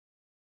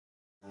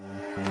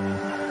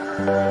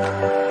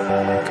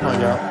Come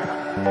on, y'all.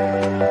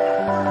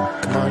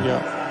 Come on,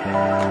 y'all.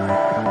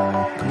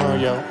 Come on,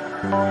 y'all.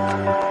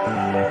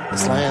 The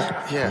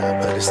slant. Yeah,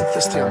 but isn't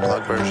this the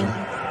unplugged version?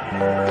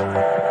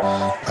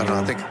 I don't know.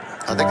 I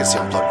think it's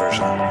the unplugged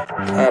version. All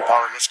right,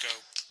 Polly, let's go.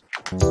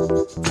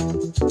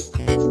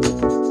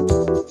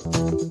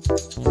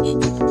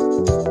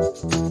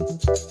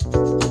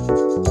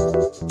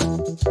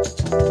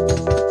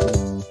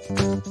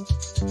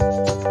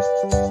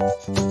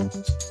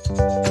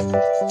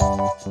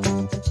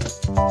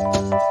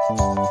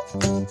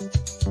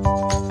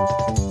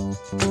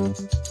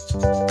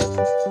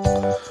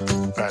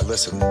 All right,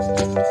 listen,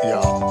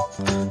 y'all.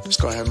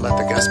 Just go ahead and let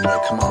the guest play.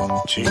 Come on,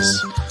 jeez.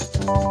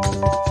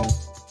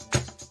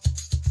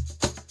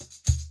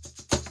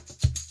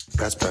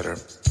 That's better.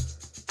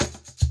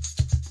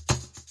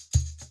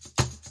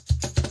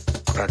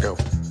 Gotta go.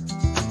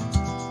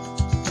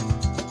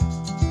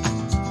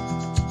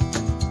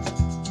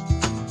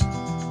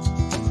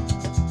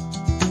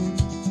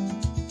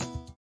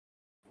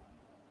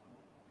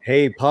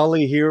 Hey,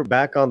 Polly here,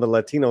 back on the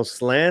Latino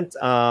Slant.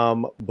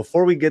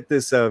 Before we get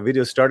this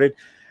video started,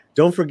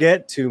 don't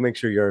forget to make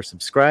sure you're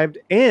subscribed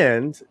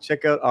and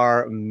check out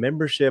our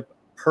membership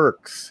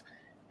perks,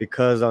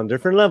 because on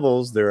different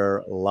levels, there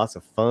are lots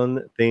of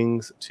fun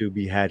things to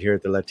be had here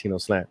at the Latino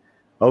Slant.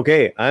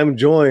 Okay, I'm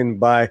joined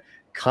by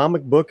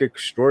comic book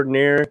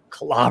extraordinaire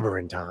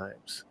Clobbering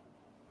Times.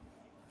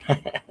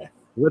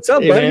 What's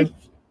up, hey, buddy? Man.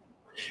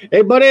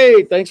 Hey,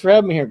 buddy. Thanks for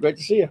having me here. Great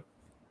to see you.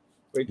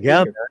 Great to be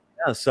here.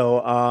 Yeah, so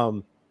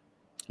I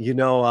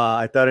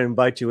thought I'd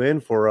invite you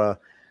in for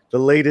the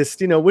latest,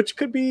 which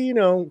could be,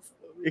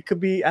 it could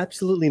be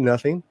absolutely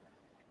nothing,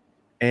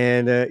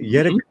 and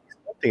yet it could be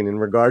something in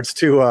regards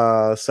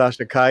to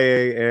Sasha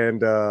Calle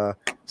and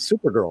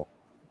Supergirl.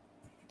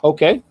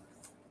 Okay.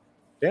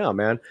 Yeah,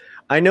 man.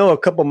 I know a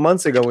couple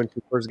months ago when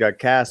she first got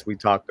cast, we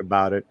talked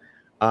about it.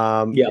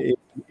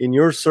 In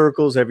your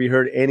circles, have you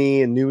heard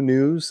any new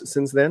news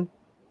since then?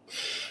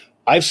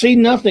 I've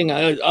seen nothing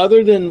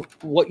other than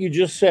what you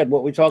just said,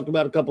 what we talked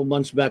about a couple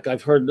months back.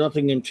 I've heard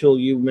nothing until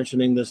you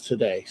mentioning this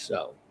today.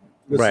 So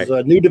this is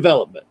a new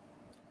development.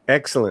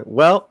 Excellent.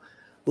 Well,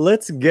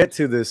 let's get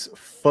to this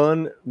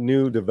fun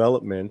new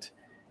development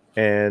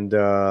and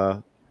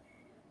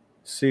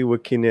see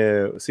what can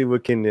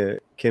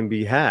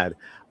be had.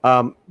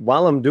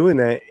 While I'm doing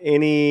that,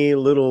 any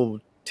little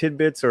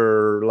tidbits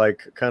or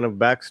like kind of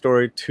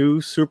backstory to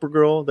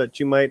Supergirl that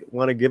you might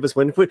want to give us?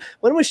 When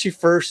was she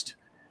first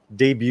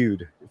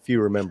debuted, if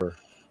you remember?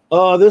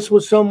 This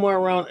was somewhere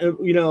around,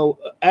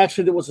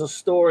 actually there was a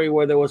story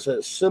where there was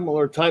a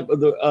similar type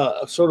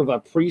of sort of a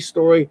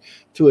pre-story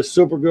to a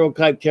Supergirl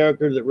type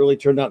character that really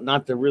turned out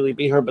not to really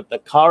be her, but the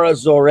Kara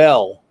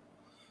Zor-El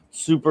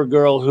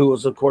Supergirl, who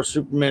was of course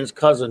Superman's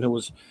cousin, who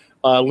was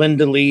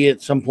Linda Lee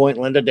at some point,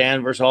 Linda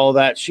Danvers, all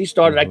that. She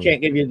started, I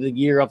can't give you the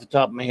year off the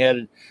top of my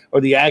head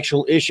or the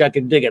actual issue. I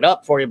can dig it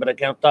up for you, but I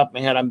can't off the top of my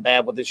head. I'm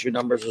bad with issue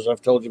numbers, as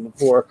I've told you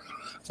before.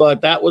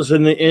 But that was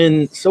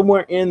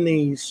somewhere in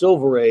the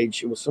Silver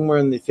Age. It was somewhere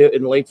in the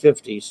late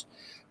 50s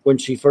when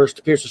she first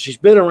appeared. So she's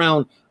been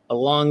around a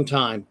long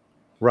time.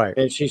 Right.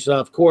 And she's,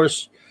 of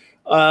course,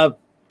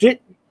 she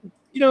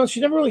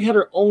never really had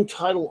her own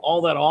title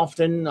all that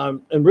often,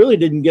 and really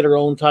didn't get her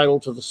own title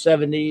to the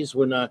 70s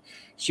when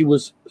she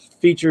was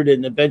featured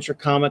in Adventure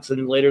Comics and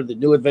then later the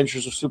New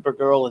Adventures of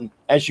Supergirl. And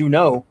as you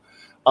know,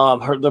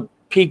 the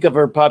peak of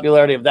her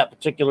popularity of that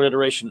particular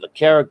iteration of the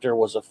character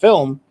was a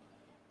film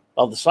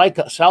of the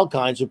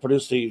Salkinds, who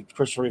produced the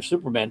Christopher Reeve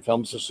Superman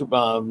films,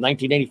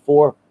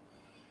 1984.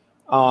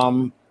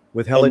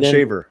 With Helen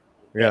Shaver.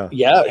 Yeah.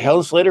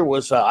 Helen Slater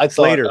was,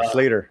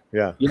 Slater.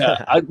 Yeah.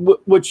 Yeah.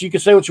 Which you can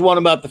say what you want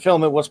about the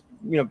film. It was,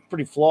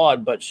 pretty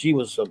flawed, but she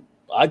was,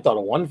 I thought,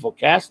 a wonderful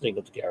casting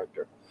of the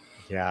character.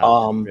 Yeah.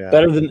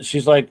 Better than,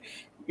 she's like,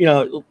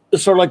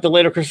 it's sort of like the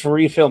later Christopher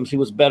Reeve films. He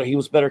was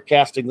better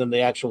casting than the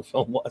actual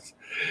film was.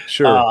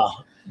 Sure.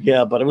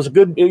 Yeah, but it was a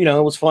good,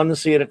 it was fun to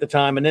see it at the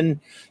time. And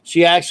then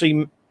she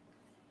actually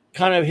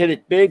kind of hit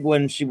it big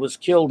when she was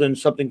killed in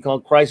something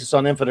called Crisis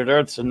on Infinite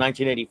Earths in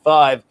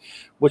 1985,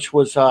 which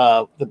was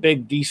the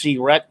big DC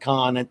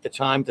retcon at the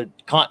time, the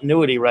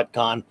continuity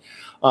retcon,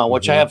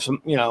 which I have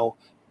some,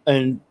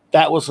 and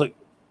that was like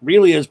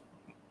really is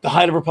the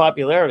height of her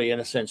popularity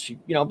in a sense. She,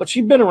 but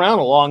she'd been around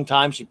a long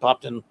time. She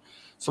popped in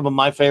some of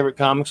my favorite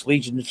comics,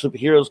 Legion of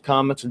Superheroes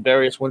comics and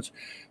various ones,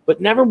 but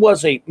never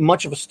was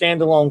much of a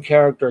standalone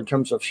character in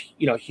terms of,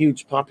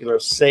 huge popular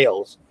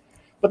sales.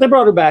 But they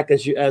brought her back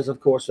as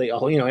of course they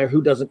all,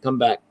 who doesn't come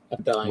back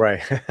at the time,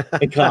 right?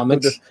 In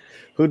comics.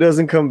 Who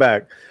doesn't come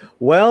back?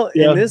 Well,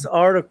 in this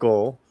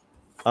article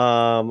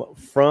from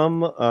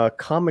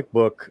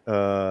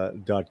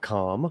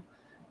comicbook.com,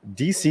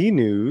 DC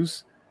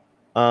News,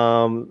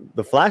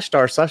 the Flash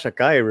star Sasha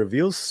Calle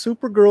reveals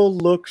Supergirl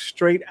look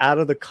straight out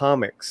of the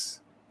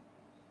comics.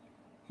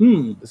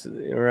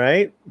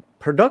 Right?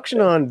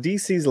 Production on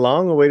DC's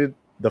long-awaited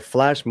The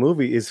Flash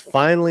movie is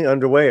finally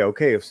underway.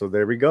 Okay, so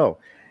there we go.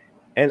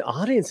 And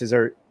audiences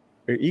are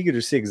eager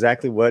to see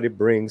exactly what it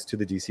brings to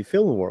the DC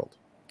film world.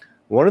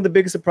 One of the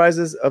biggest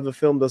surprises of the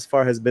film thus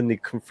far has been the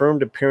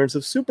confirmed appearance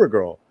of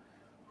Supergirl,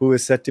 who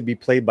is set to be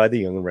played by the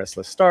young and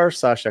restless star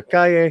Sasha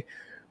Calle.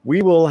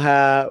 While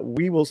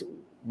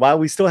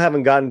we still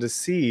haven't gotten to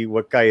see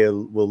what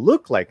Calle will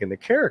look like in the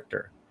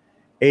character,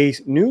 a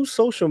new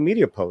social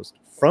media post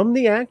from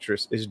the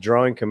actress is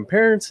drawing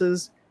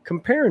comparisons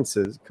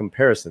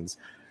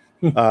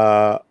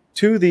to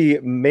the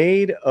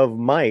Maid of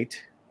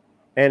Might,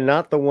 and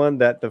not the one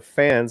that the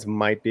fans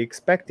might be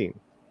expecting.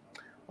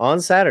 On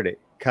Saturday,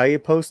 Calle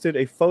posted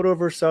a photo of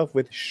herself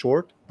with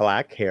short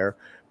black hair,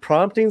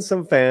 prompting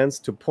some fans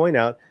to point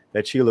out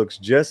that she looks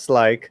just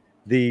like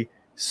the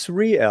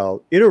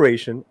 3L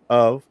iteration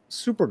of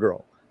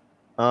Supergirl.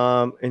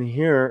 And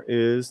here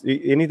is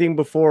anything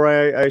before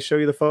I show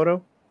you the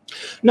photo?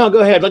 No, go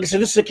ahead. Like I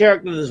said, this is a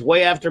character that is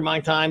way after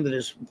my time, that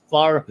is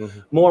far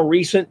more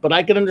recent, but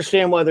I can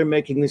understand why they're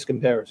making these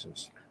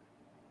comparisons.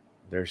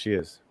 There she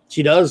is.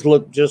 She does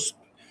look just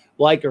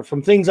like her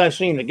from things I've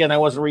seen. Again, I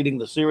wasn't reading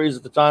the series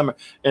at the time,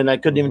 and I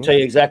couldn't even tell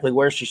you exactly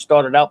where she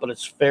started out, but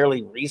it's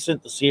fairly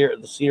recent, the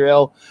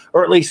serial,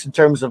 or at least in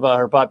terms of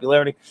her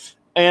popularity.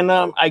 And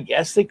I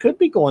guess they could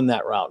be going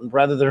that route, and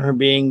rather than her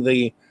being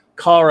the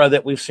Kara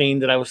that we've seen,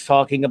 that I was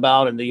talking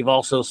about, and that you've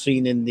also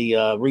seen in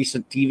the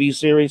recent TV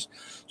series,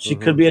 she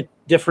could be a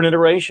different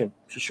iteration.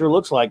 She sure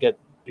looks like it.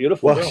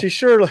 Beautiful. Well, she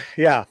sure,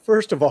 yeah.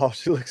 First of all,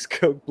 she looks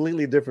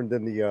completely different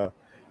than the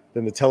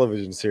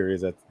television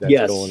series that's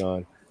going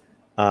on.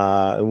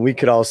 And we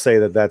could all say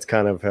that that's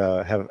kind of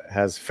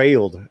has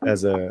failed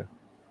as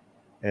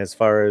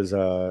far as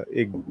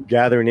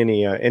gathering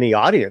any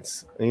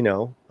audience. You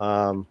know,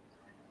 I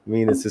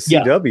mean, it's a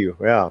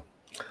CW,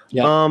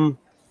 yeah.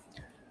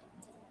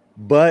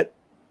 But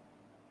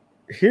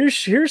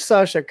here's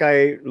Sasha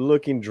Calle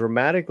looking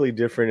dramatically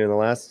different in the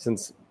last,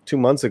 since 2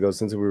 months ago,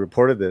 since we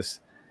reported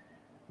this,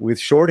 with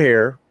short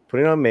hair,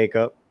 putting on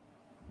makeup,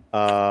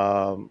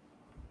 a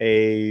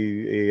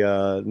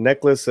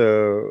necklace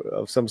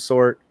of some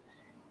sort,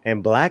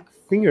 and black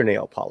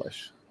fingernail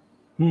polish.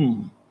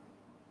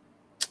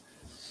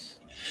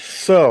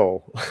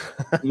 So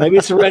maybe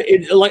it's like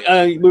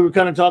we were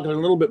kind of talking a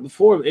little bit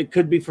before. It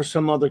could be for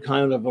some other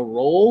kind of a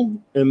role,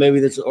 and maybe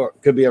this, or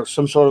it could be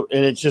some sort of,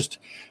 and it's just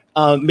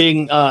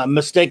being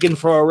mistaken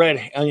for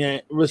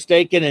a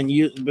mistaken and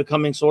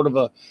becoming sort of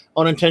a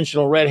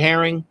unintentional red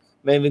herring.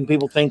 Maybe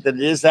people think that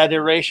it is that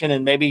iteration,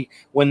 and maybe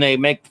when they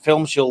make the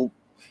film, she'll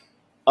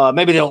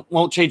maybe they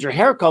won't change her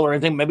hair color or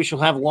anything. Maybe she'll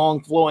have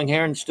long flowing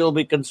hair and still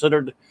be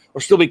considered,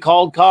 or still be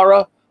called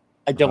Kara.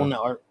 I don't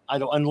know. Or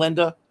and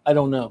Linda, I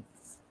don't know.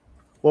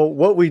 Well,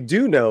 what we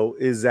do know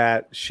is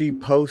that she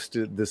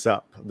posted this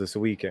up this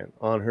weekend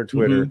on her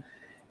Twitter.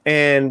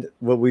 And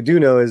what we do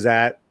know is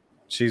that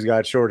she's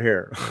got short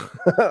hair.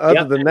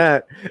 Other than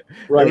that,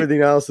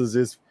 everything else is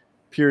just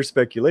pure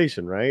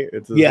speculation, right?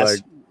 It's just like,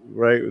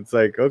 right? It's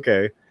like,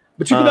 okay.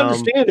 But you can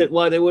understand it,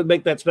 why they would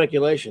make that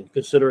speculation,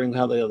 considering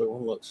how the other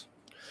one looks.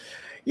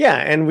 Yeah,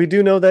 and we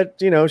do know that,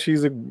 you know,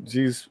 she's a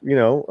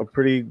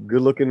pretty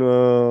good looking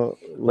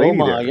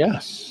lady.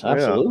 Yes,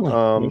 absolutely.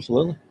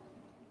 Absolutely.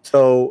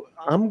 So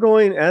I'm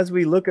going, as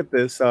we look at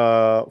this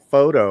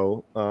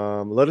photo,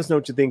 let us know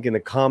what you think in the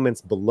comments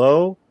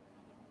below.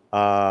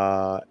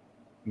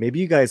 Maybe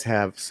you guys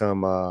have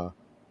some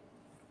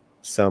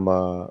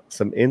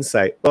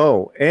insight.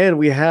 Oh, and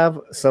we have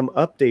some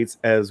updates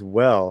as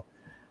well,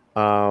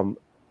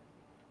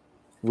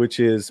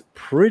 which is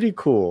pretty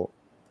cool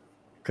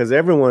because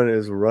everyone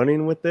is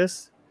running with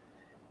this.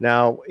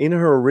 Now, in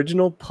her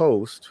original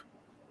post,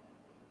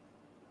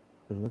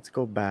 let's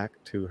go back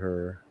to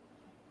her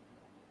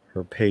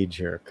page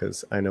here,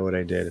 because I know what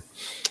I did.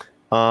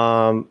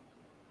 On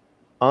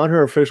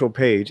her official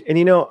page, and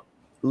you know,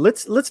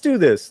 let's do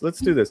this.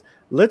 Let's keep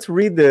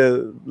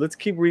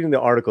reading the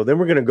article. Then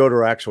we're gonna go to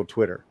her actual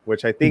Twitter,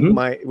 which I think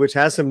which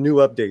has some new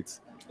updates.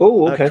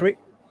 Oh, okay.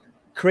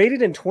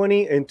 Created in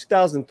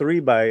 2003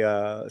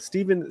 by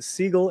Steven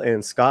Siegel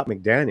and Scott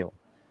McDaniel.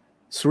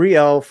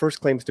 3L first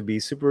claims to be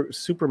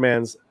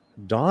Superman's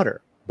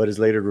daughter, but is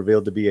later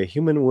revealed to be a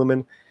human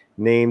woman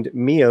named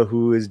Mia,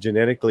 who is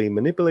genetically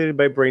manipulated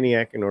by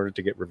Brainiac in order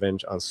to get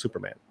revenge on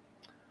Superman.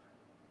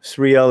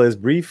 3L is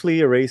briefly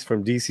erased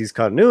from DC's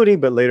continuity,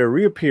 but later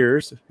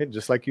reappears,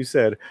 just like you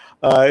said,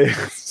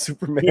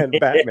 Superman,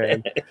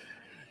 Batman,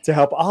 to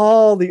help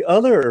all the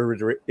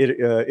other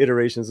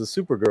iterations of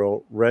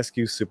Supergirl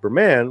rescue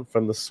Superman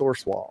from the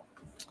source wall.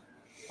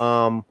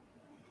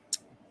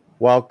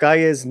 While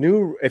Calle's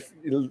new, if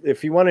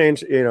you want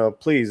to,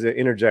 please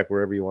interject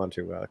wherever you want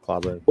to,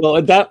 Clobber. Well,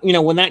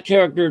 when that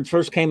character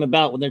first came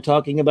about, when they're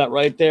talking about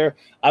right there,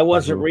 I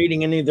wasn't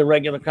reading any of the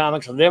regular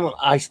comics, and then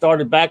I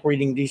started back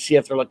reading DC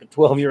after like a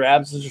 12-year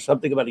absence or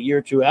something, about a year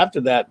or two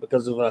after that,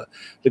 because of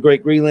the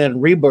Great Green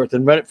Lantern Rebirth,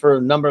 and read it for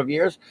a number of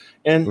years,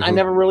 and I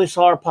never really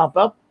saw her pop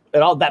up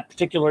at all, that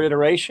particular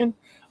iteration.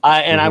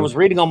 I was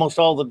reading almost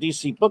all the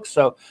DC books,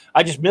 so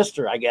I just missed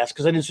her, I guess,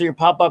 because I didn't see her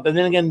pop up. And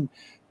then again,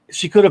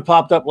 she could have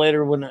popped up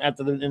later in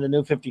the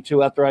New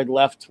 52 after I'd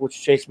left,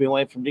 which chased me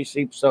away from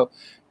DC. So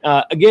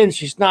again,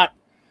 she's not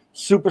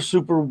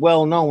super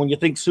well known. When you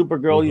think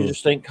Supergirl, you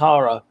just think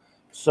Kara.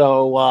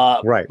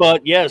 So, Right.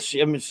 but yes,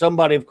 I mean,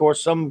 somebody, of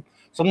course,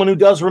 someone who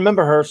does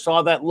remember her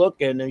saw that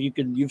look, and you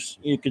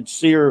could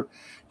see her,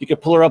 you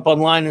could pull her up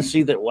online and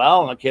see that.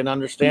 Well, I can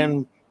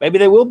understand. Maybe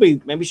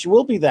maybe she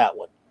will be that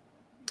one.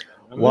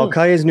 While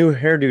Calle's new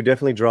hairdo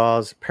definitely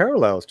draws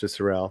parallels to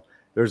Sorrel,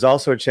 there's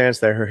also a chance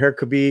that her hair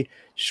could be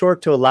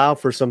short to allow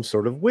for some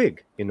sort of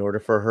wig in order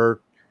for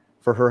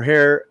her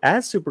hair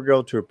as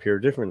Supergirl to appear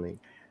differently.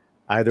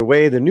 Either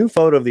way, the new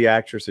photo of the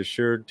actress is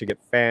sure to get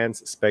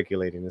fans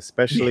speculating,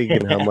 especially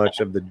given how much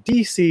of the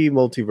DC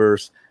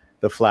multiverse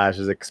the Flash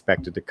is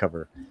expected to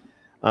cover,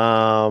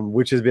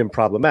 which has been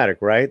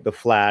problematic, right? The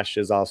Flash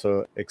is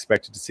also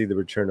expected to see the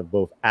return of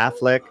both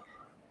Affleck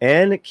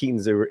and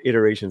Keaton's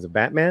iterations of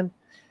Batman,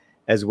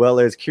 as well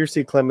as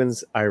Kiersey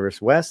Clemens,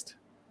 Iris West.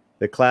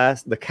 The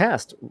cast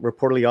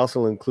reportedly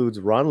also includes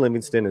Ron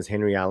Livingston as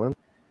Henry Allen,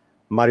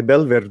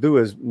 Maribel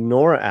Verdú as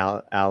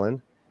Nora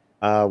Allen,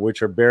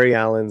 which are Barry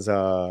Allen's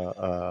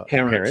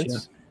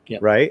parents, yeah.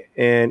 Right?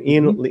 And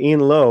Ian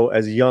Lowe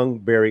as young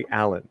Barry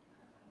Allen.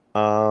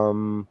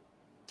 The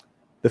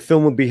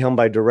film will be helmed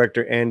by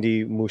director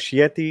Andy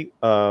Muschietti,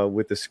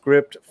 with the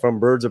script from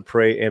Birds of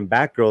Prey and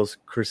Batgirl's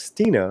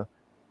Christina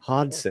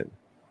Hodson,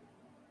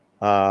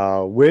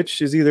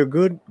 which is either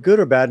good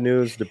or bad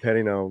news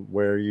depending on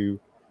where you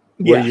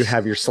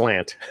have your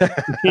slant.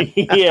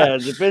 Yeah,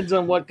 it depends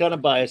on what kind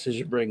of biases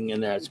you're bringing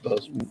in there, I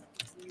suppose.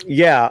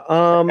 Yeah,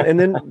 and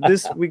then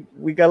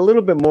we got a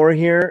little bit more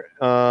here.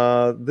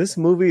 This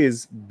movie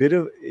is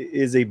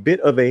a bit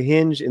of a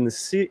hinge in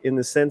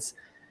the sense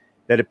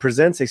that it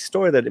presents a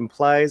story that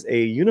implies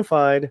a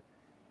unified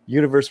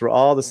universe where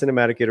all the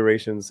cinematic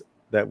iterations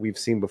that we've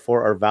seen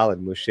before are valid,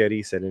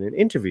 Muschietti said in an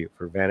interview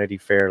for Vanity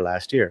Fair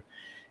last year.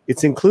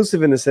 It's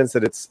inclusive in the sense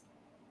that it's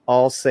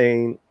all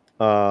saying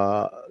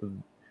all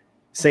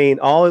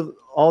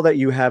that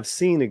you have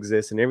seen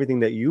exists and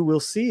everything that you will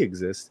see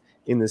exists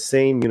in the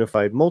same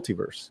unified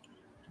multiverse.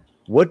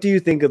 What do you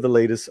think of the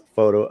latest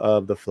photo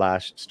of the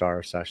Flash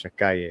star Sasha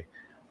Calle?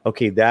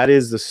 Okay, that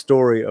is the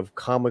story of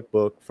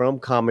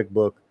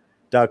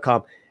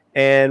comicbook.com.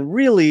 And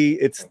really,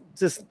 it's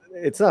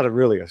not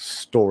really a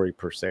story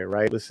per se,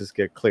 right? Let's just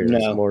get clear. No.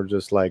 It's more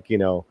just like,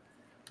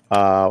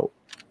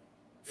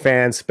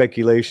 fan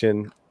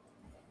speculation.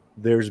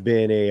 There's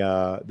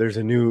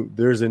a new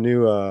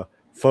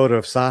photo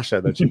of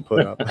Sasha that you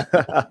put up.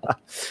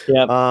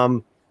 Yeah.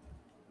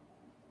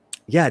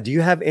 Yeah. Do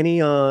you have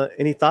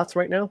any thoughts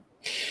right now?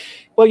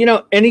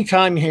 Well,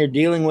 anytime you're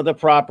dealing with a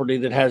property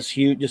that has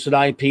just an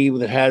IP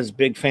that has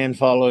big fan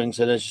followings,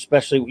 and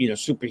especially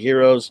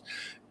superheroes,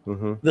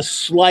 the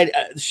slight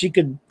she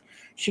could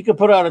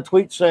put out a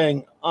tweet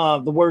saying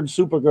the word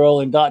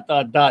Supergirl and ...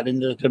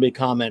 and there's gonna be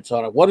comments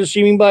on it. What does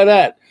she mean by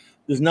that?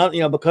 There's not,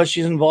 because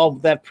she's involved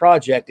with that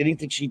project,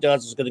 anything she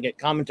does is going to get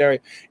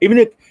commentary, even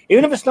if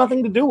it's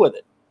nothing to do with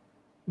it.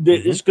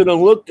 It's going to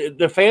look,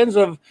 the fans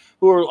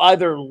who are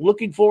either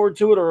looking forward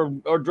to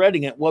it or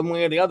dreading it one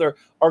way or the other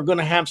are going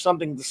to have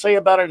something to say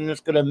about it, and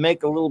it's going to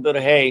make a little bit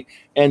of hay.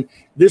 And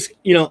this,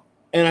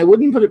 and I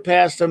wouldn't put it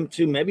past them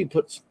to maybe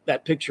put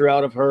that picture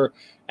out of her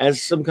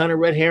as some kind of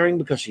red herring,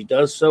 because she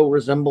does so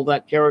resemble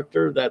that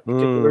character, that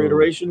particular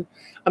iteration.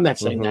 I'm not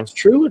saying that's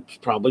true. It's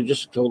probably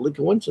just totally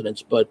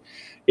coincidence, but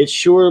it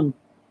sure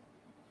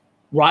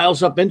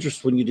riles up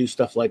interest when you do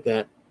stuff like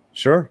that.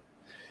 Sure.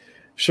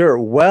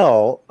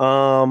 Well,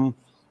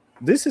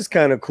 this is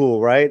kind of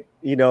cool, right?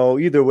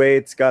 Either way,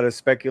 it's got to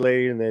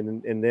speculate, and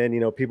then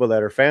people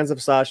that are fans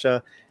of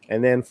Sasha,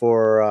 and then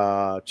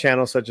for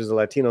channels such as the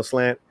Latino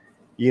Slant,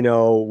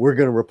 we're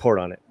going to report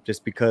on it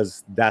just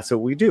because that's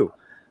what we do.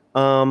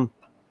 Now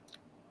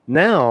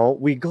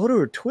we go to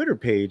her Twitter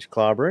page,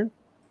 Clobbering.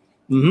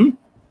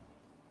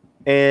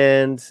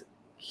 And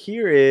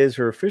here is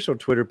her official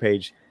Twitter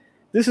page.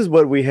 This is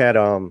what we had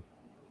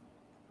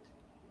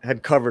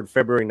covered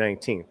February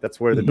 19th. That's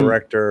where the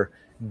director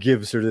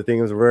gives her the thing.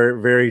 It was a very,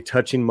 very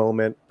touching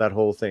moment, that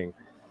whole thing.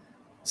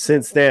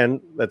 Since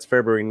then, that's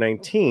February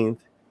 19th.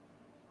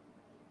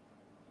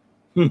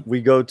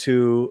 We go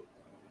to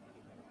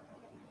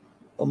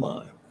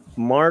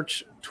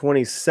March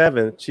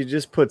 27th. She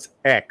just puts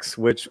X,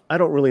 which I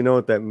don't really know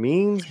what that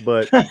means,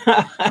 but So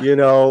you're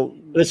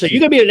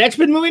gonna be in an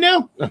X-Men movie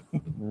now?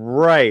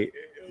 Right.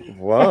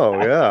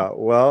 Whoa, yeah.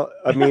 Well,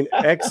 I mean,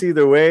 X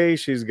either way.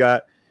 She's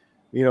got,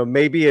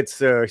 maybe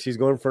it's she's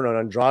going for an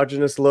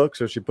androgynous look,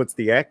 so she puts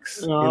the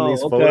X in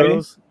these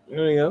photos.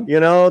 There you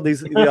go.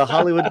 These the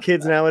Hollywood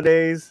kids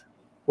nowadays.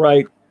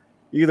 Right.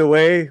 Either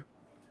way,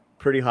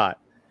 pretty hot.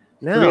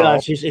 Now,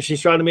 if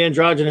she's trying to be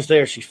androgynous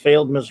there, she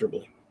failed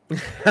miserably.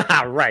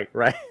 Right.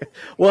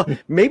 Well,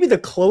 maybe the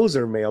clothes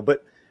are male,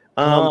 but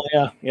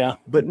yeah.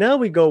 But now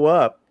we go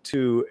up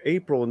to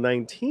April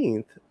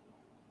 19th,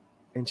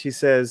 and she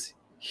says,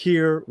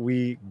 "Here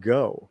we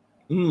go."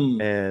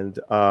 And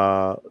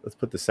let's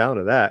put the sound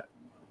of that.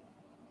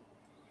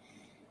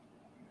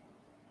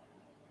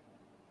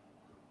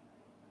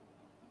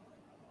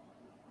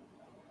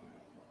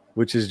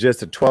 Which is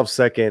just a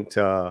 12-second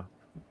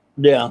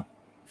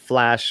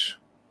flash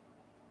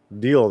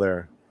deal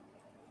there.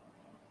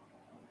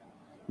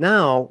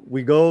 Now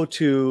we go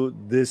to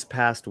this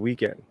past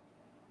weekend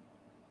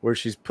where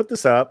she's put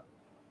this up,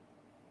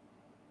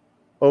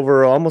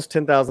 over almost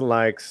 10,000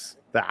 likes,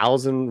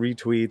 1,000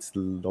 retweets,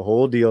 the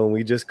whole deal, and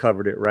we just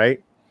covered it,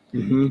 right?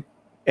 Mm-hmm.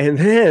 And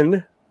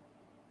then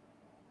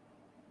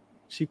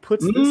she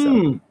puts this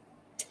up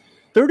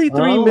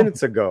 33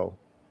 minutes ago.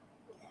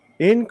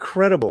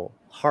 Incredible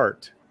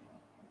heart.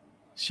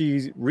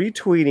 She's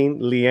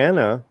retweeting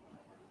Liana.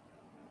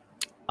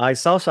 I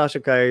saw Sasha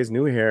Calle's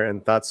new hair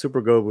and thought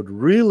Supergirl would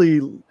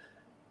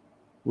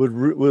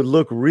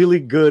look really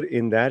good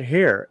in that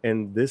hair.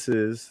 And this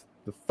is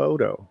the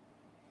photo.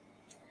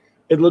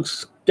 It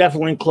looks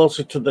definitely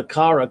closer to the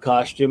Kara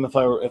costume, if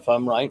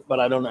I'm right, but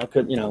I don't know. I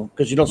could,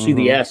 because you don't see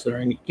the S there,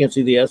 and you can't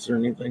see the S or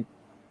anything.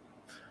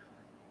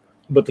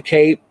 But the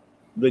cape,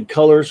 the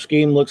color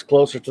scheme looks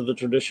closer to the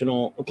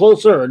traditional,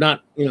 closer,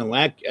 not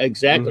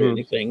exactly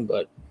anything,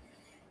 but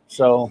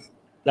so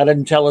that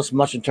didn't tell us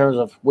much in terms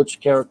of which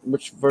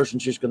version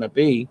she's going to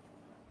be.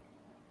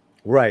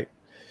 Right.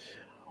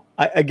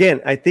 I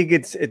think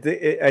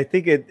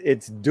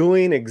it's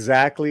doing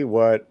exactly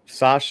what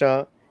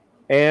Sasha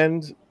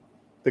and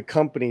the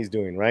company's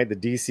doing, right? The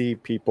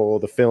DC people,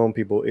 the film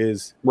people,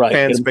 is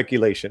fan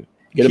speculation.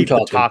 Keep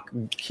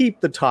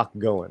the talk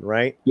going,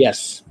 right?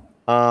 Yes.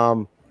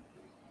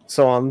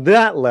 So on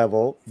that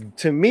level,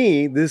 to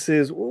me, this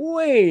is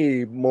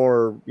way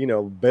more,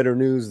 better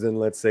news than,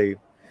 let's say,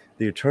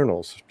 the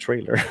Eternals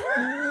trailer.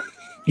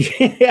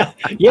 yeah,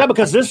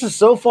 because this is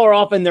so far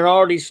off, and they're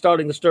already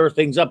starting to stir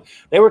things up.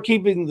 They were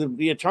keeping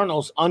the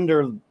Eternals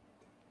under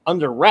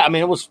wrap. I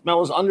mean, it was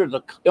under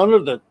the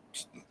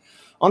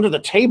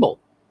table.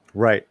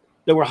 Right.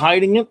 They were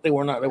hiding it. They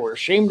were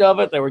ashamed of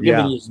it. They were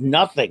giving us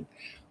nothing.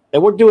 They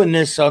were doing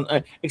this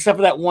except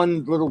for that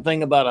one little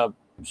thing about a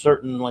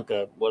certain, like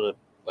a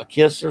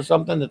kiss or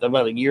something that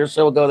about a year or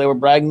so ago they were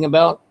bragging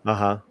about.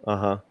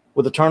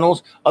 With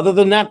Eternals. Other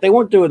than that, they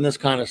weren't doing this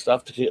kind of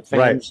stuff to get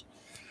fans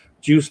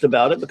juiced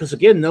about it, because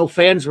again, no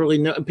fans really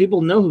know.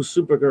 People know who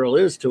Supergirl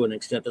is to an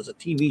extent. There's a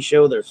TV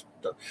show. There's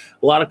a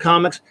lot of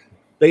comics.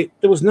 There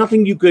was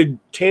nothing you could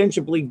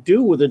tangibly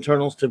do with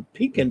Eternals to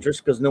pique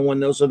interest, because no one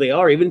knows who they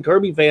are. Even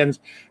Kirby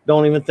fans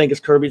don't even think it's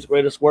Kirby's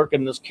greatest work.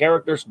 And those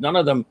characters, none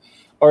of them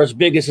are as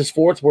big as his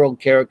Fourth World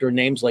character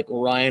names like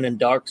Orion and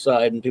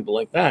Darkseid and people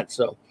like that.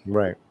 So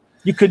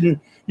you could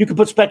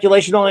put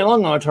speculation all day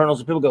long on Eternals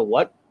and people go,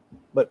 what?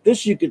 But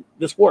this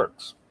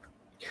works.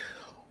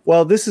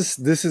 Well, this is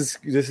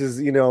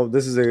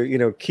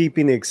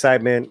keeping the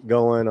excitement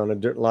going on a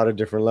lot of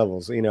different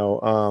levels, and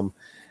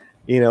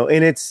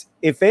it's,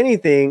 if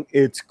anything,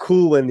 it's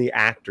cool when the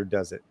actor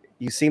does it.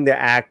 You seem the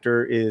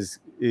actor is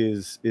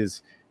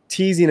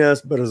teasing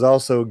us, but is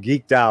also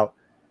geeked out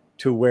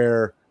to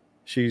where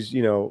she's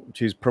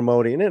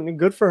promoting, and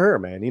good for her,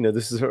 man.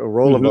 This is a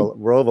role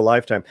of a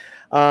lifetime.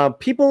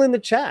 People in the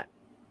chat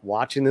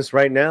watching this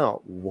right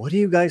now, what do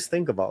you guys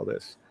think of all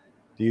this?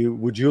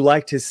 Would you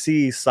like to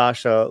see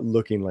Sasha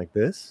looking like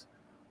this,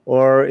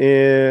 or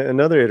in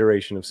another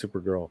iteration of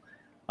Supergirl?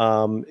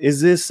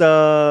 Is this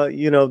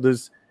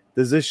does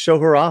this show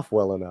her off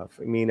well enough?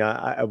 I mean,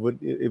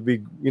 it'd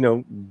be,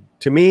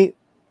 to me,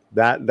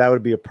 that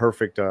would be a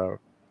perfect,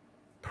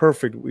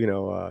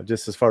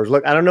 just as far as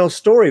look. I don't know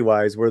story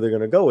wise where they're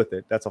going to go with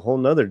it. That's a whole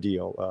nother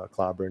deal,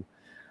 Clobberin.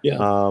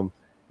 Yeah.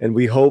 And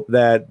we hope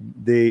that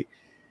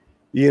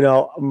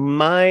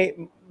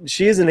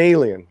she is an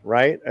alien,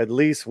 right? At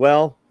least,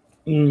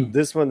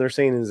 this one they're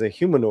saying is a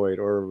humanoid,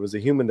 or was a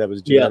human that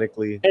was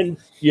genetically. And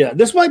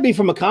this might be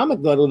from a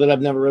comic though that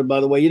I've never read, by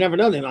the way. You never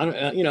know. Then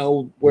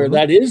where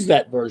that is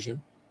that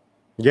version.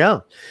 Yeah.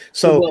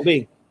 So will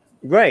be.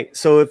 Right.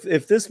 So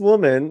if this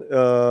woman,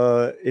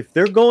 if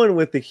they're going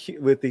with the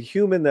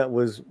human that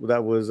was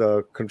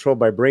controlled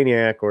by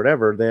Brainiac or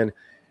whatever, then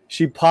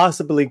she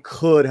possibly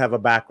could have a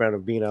background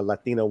of being a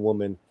Latina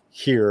woman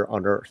here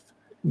on Earth.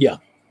 Yeah.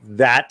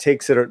 That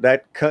takes it.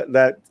 That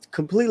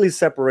completely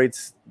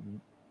separates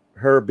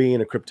her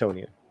being a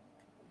Kryptonian.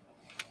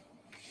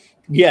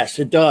 Yes,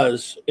 it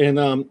does.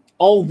 And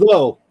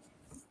although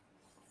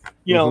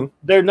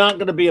they're not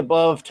going to be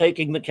above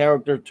taking the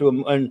character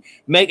to and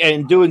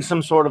doing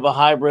some sort of a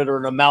hybrid or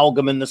an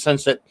amalgam, in the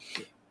sense that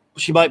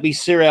she might be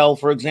Sir-El,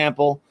 for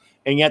example,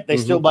 and yet they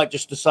still might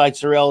just decide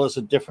Sir-El is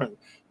a different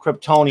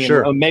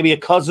Kryptonian, or maybe a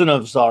cousin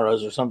of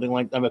Zara's or something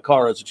like that.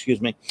 Kara's,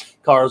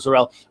 Kara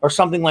Zor-El, or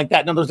something like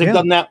that. In other words, they've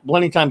done that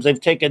plenty of times.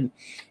 They've taken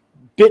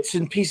bits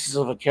and pieces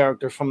of a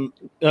character from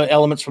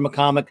elements from a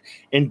comic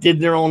and did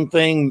their own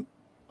thing,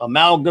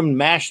 amalgam,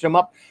 mashed them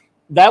up.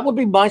 That would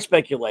be my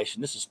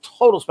speculation. This is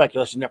total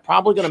speculation. They're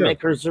probably going to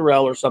make her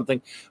Zor-El or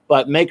something,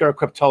 but make her a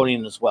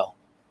Kryptonian as well.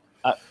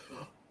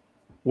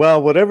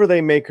 Well, whatever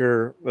they make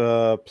her,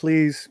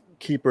 please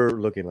keep her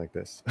looking like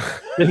this.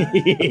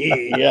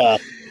 Yeah.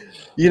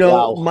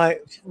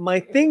 My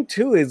thing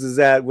too is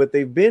that what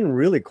they've been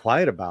really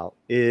quiet about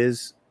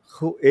is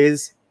who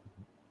is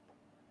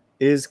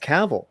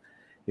Cavill.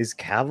 Is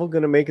Cavill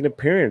going to make an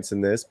appearance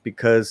in this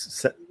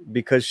because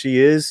she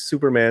is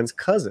Superman's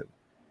cousin,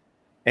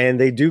 and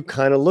they do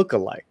kind of look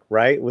alike,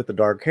 right? With the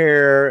dark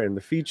hair and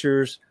the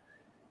features.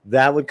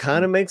 that would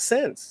kind of make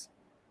sense,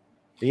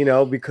 you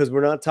know, because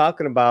we're not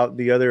talking about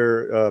the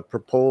other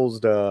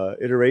proposed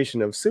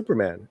iteration of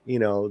Superman, you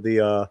know,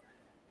 the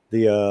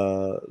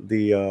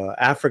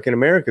African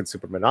American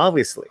Superman.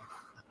 Obviously,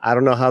 I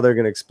don't know how they're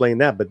going to explain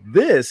that, but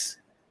this,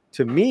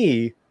 to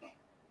me,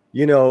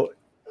 you know,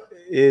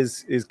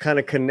 is kind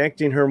of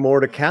connecting her more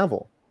to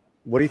Cavill.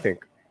 What do you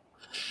think?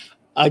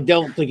 I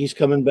don't think he's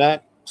coming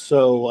back,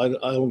 so I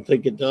don't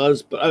think it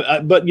does.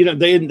 But but you know,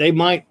 they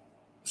might,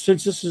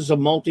 since this is a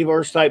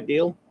multiverse type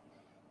deal.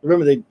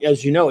 Remember,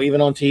 as you know,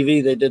 even on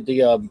TV, they did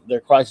their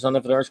Crisis on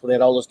Infinite Earths, where they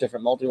had all those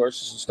different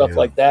multiverses and stuff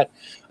like that.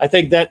 I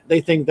think that they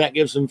think that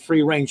gives them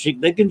free range.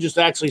 They can just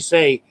actually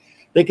say,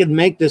 they could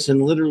make this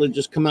and literally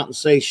just come out and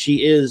say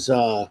she is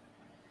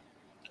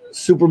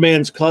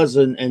Superman's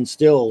cousin, and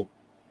still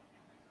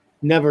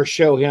never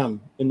show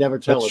him and never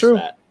tell us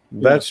that.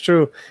 That's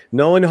true.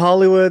 Knowing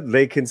Hollywood,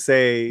 they can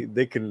say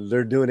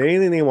they're doing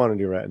anything they want to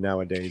do right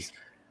nowadays.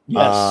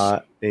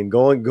 Yes. And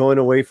going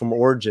away from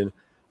origin.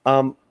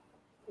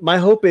 My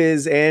hope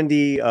is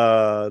Andy,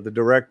 the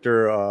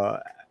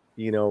director,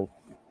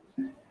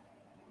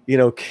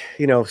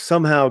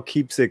 somehow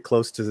keeps it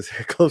close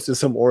to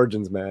some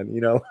origins, man.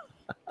 You know.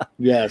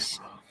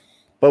 Yes.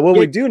 But what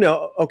we do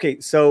know,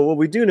 what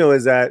we do know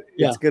is that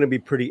it's going to be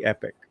pretty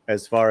epic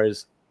as far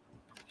as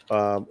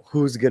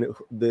who's gonna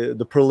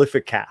the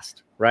prolific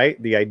cast,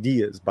 right? The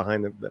ideas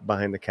behind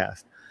the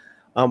cast,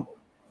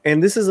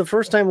 and this is the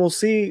first time we'll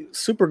see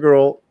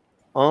Supergirl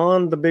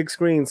on the big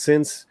screen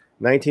since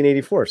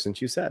 1984,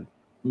 since you said.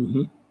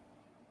 Mm-hmm.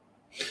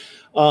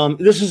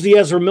 This is the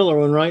Ezra Miller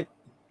one, right?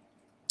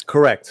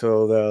 Correct.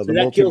 So the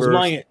that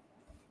multiverse.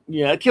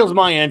 It kills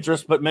my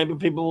interest, but maybe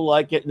people will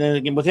like it. And then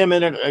again, with him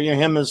in it,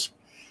 him as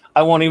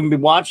I won't even be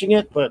watching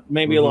it, but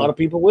maybe a lot of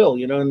people will,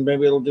 you know, and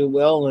maybe it'll do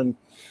well. And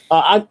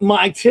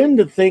I tend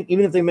to think,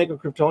 even if they make a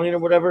Kryptonian or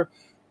whatever,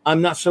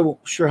 I'm not so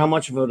sure how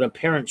much of an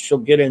appearance she'll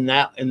get in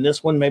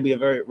this one, maybe a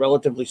very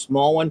relatively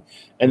small one.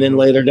 And then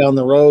later down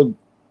the road,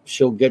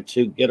 she'll get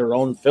her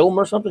own film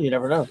or something. You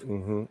never know.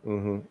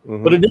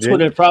 But in this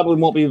one, it probably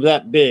won't be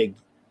that big.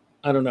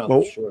 I don't know.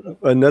 Well, for sure.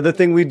 Another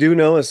thing we do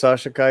know is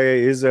Sasha Calle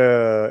is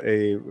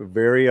a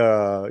very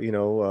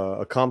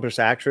accomplished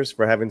actress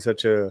for having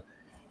such a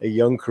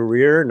young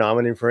career,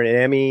 nominated for an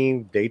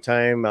Emmy,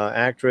 daytime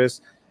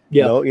actress.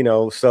 Yeah.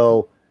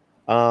 So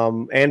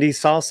Andy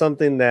saw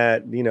something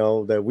that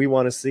that we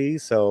want to see.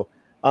 So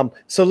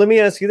let me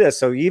ask you this.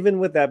 So even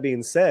with that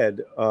being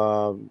said,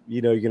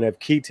 you're gonna have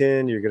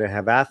Keaton, you're gonna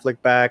have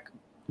Affleck back,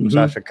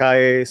 Sasha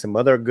Calle, some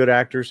other good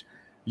actors.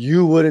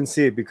 You wouldn't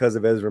see it because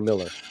of Ezra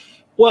Miller.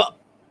 Well,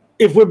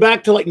 if we're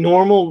back to like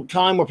normal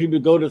time where people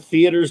go to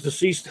theaters to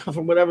see stuff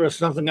or whatever, it's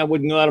something I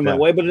wouldn't go out of my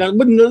way. But it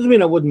doesn't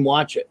mean I wouldn't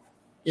watch it.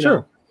 You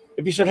know?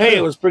 If you said, "Hey,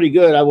 it was pretty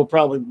good," I would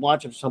probably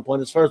watch it at some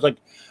point. As far as like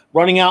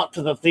running out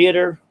to the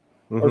theater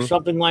or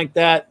something like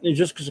that, it's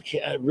just because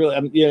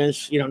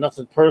it's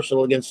nothing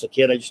personal against the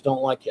kid. I just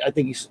don't like it. I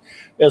think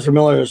Ezra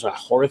Miller is a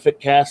horrific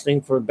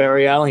casting for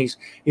Barry Allen.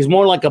 He's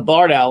more like a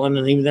Bart Allen,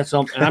 and even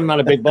and I'm not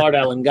a big Bart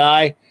Allen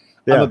guy.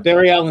 I'm a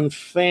Barry Allen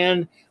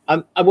fan.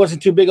 I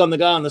wasn't too big on the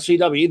guy on the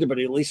CW either, but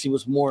at least he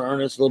was more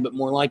earnest, a little bit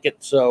more like it.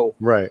 So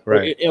right.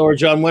 Or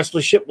John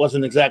Wesley Shipp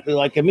wasn't exactly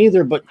like him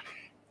either, but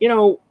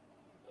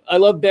I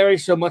love Barry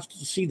so much.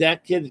 To see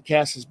that kid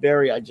cast as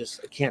Barry, I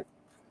can't.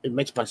 It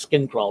makes my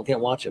skin crawl. I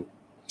can't watch him.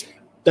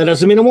 That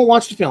doesn't mean I won't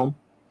watch the film.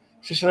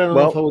 It's just I don't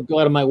know if I would go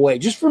out of my way.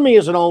 Just for me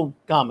as an old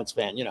comics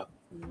fan,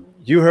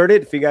 You heard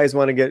it. If you guys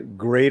want to get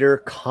greater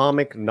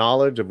comic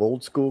knowledge of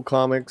old school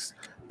comics,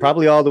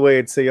 probably all the way,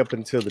 I'd say, up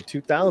until the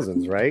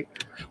 2000s, right?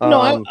 No,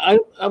 I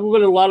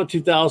read a lot of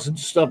 2000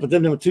 stuff, but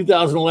then in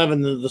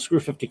 2011, the Screw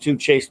 52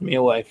 chased me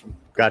away from.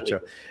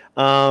 Gotcha.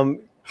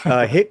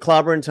 Hit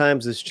Clobbering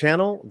Times'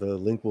 channel. The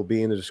link will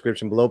be in the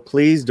description below.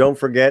 Please don't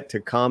forget to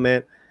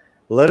comment.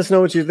 Let us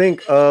know what you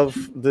think of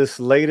this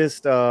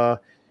latest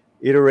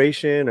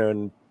iteration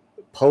and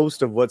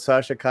post of what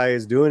Sasha Calle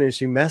is doing. Is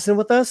she messing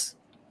with us?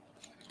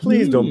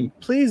 Please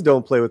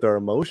don't play with our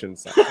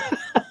emotions.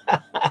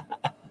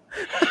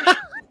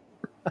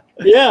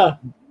 Yeah.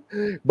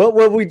 But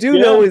what we do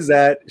know is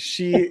that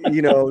she,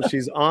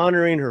 she's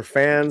honoring her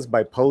fans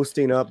by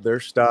posting up their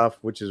stuff,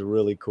 which is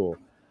really cool.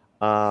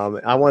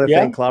 I want to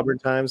thank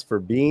Clobbering Times for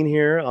being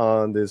here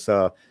on this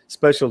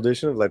special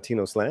edition of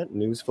Latino Slant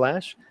News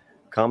Flash,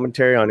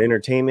 commentary on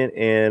entertainment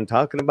and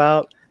talking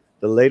about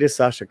the latest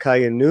Sasha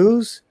Calle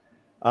news.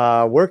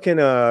 Where can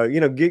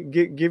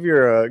give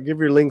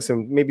your links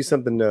and maybe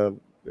something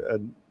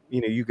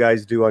you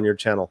guys do on your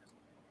channel.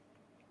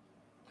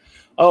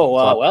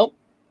 Well,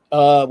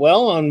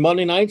 on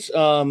Monday nights,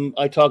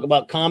 I talk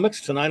about comics.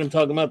 Tonight, I'm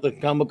talking about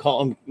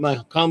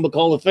my Comic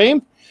Hall of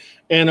Fame,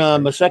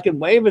 and my second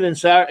wave. And then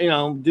Saturday,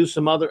 do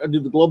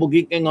the Global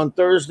Geeking on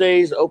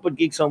Thursdays, Open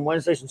Geeks on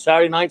Wednesdays, and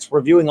Saturday nights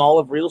reviewing all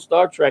of Real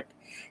Star Trek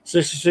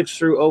 66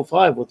 through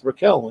 05 with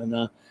Raquel.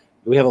 And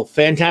we have a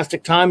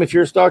fantastic time. If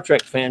you're a Star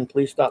Trek fan,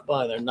 please stop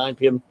by there 9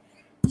 p.m.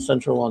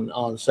 Central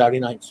on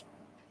Saturday nights.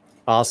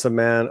 Awesome,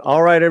 man.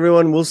 All right,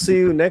 everyone. We'll see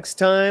you next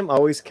time.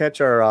 Always catch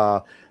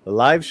our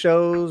live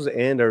shows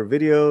and our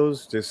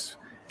videos. Just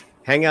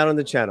hang out on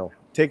the channel.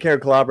 Take care,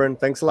 Clobberin.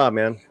 Thanks a lot,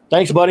 man.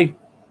 Thanks, buddy.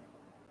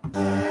 Come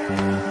on,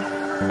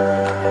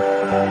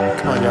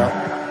 y'all.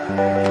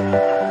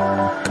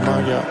 Come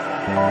on, y'all.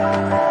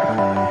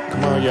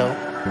 Come on, y'all.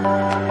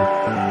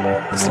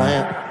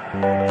 Slam.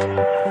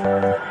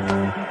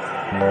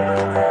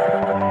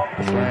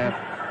 Slam.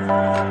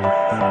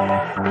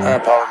 All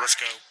right, Paul, let's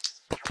go.